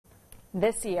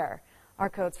This year, our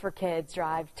Coats for Kids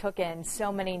drive took in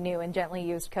so many new and gently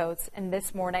used coats, and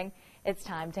this morning it's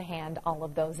time to hand all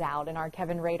of those out. And our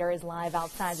Kevin Rader is live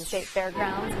outside the State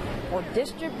Fairgrounds for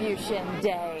Distribution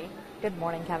Day. Good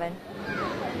morning, Kevin.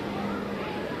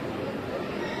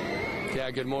 Yeah,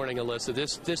 good morning, Alyssa.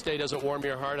 This day doesn't warm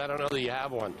your heart. I don't know that you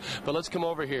have one. But let's come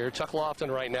over here. Chuck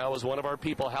Lofton right now is one of our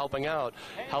people helping out,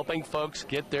 helping folks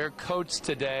get their coats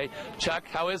today. Chuck,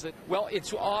 how is it? Well,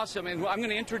 it's awesome, and I'm going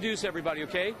to introduce everybody,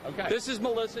 okay? Okay. This is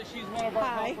Melissa. She's one of our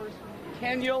helpers.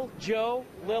 Kenyal, Joe,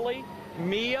 Lily,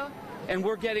 Mia, and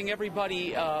we're getting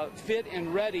everybody fit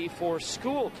and ready for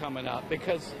school coming up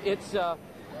because it's...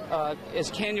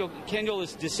 as Kenyal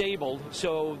is disabled,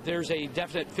 so there's a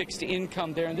definite fixed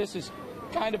income there, and this is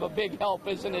kind of a big help,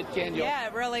 isn't it, Kenyal? Yeah,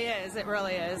 it really is. It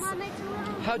really is.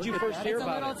 How'd you first hear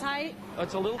about it? It's a little tight. Oh,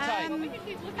 it's a little tight.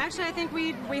 Actually, I think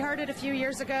we heard it a few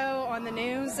years ago on the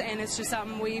news, and it's just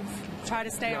something we've tried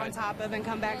to stay on top of and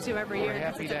come back to every year. We're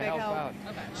happy it's a to big help out.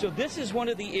 So this is one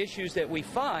of the issues that we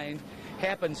find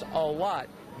happens a lot.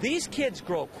 These kids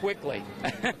grow quickly,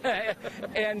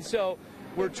 and so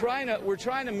we're trying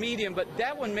to meet him, but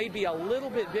that one may be a little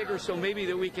bit bigger, so maybe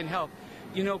that we can help.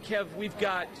 You know, Kev, we've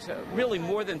got really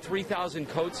more than 3,000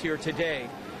 coats here today.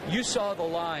 You saw the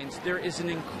lines. There is an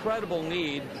incredible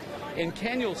need. In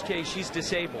Kenyal's case, she's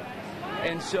disabled,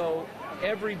 and so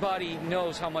everybody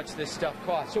knows how much this stuff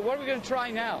costs. So what are we going to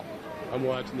try now? I'm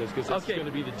watching this because this is going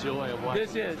to be the joy of watching.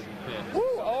 This is. Woo,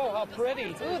 oh, how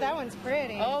pretty. Ooh, that one's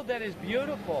pretty. Oh, that is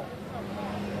beautiful.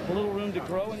 A little room to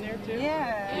grow in there, too?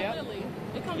 Yeah. Yep. Really.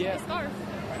 It comes with a scarf.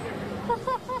 Oh,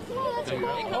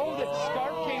 the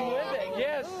scarf came with it,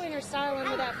 yes. Ooh, and you're styling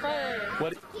with that fur.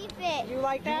 What? Keep it. You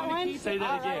like that one? Say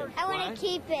that again. I want to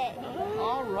keep it.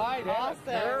 All right, Awesome.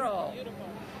 girl.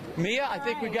 Mia, I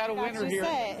think we got a winner here.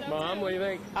 Mom, what do you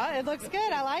think? It looks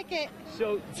good. I like it.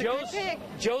 So a good pick.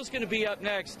 Joe's going to be up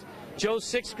next. Joe's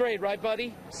 6th grade, right,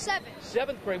 buddy?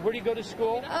 7th grade. Where do you go to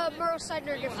school? Merle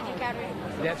Seidner Gifted Academy.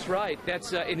 That's right.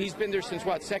 That's and he's been there since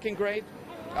what? 2nd grade.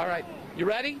 All right. You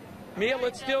ready? Mia,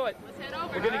 let's do it.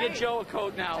 We're going to get Joe a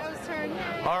coat now. Joe's turn.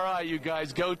 All right, you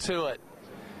guys, go to it.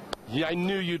 Yeah, I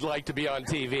knew you'd like to be on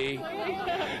TV.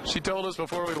 She told us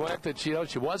before we went that she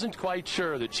wasn't quite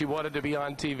sure that she wanted to be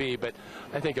on TV, but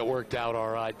I think it worked out all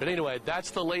right. But anyway,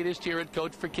 that's the latest here at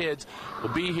Coats for Kids.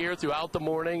 We'll be here throughout the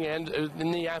morning and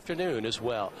in the afternoon as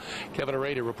well. Kevin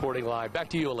Rader reporting live. Back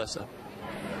to you, Alyssa.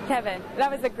 Kevin,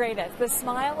 that was the greatest. The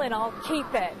smile, and I'll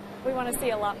keep it. We want to see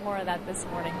a lot more of that this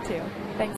morning, too. Thanks.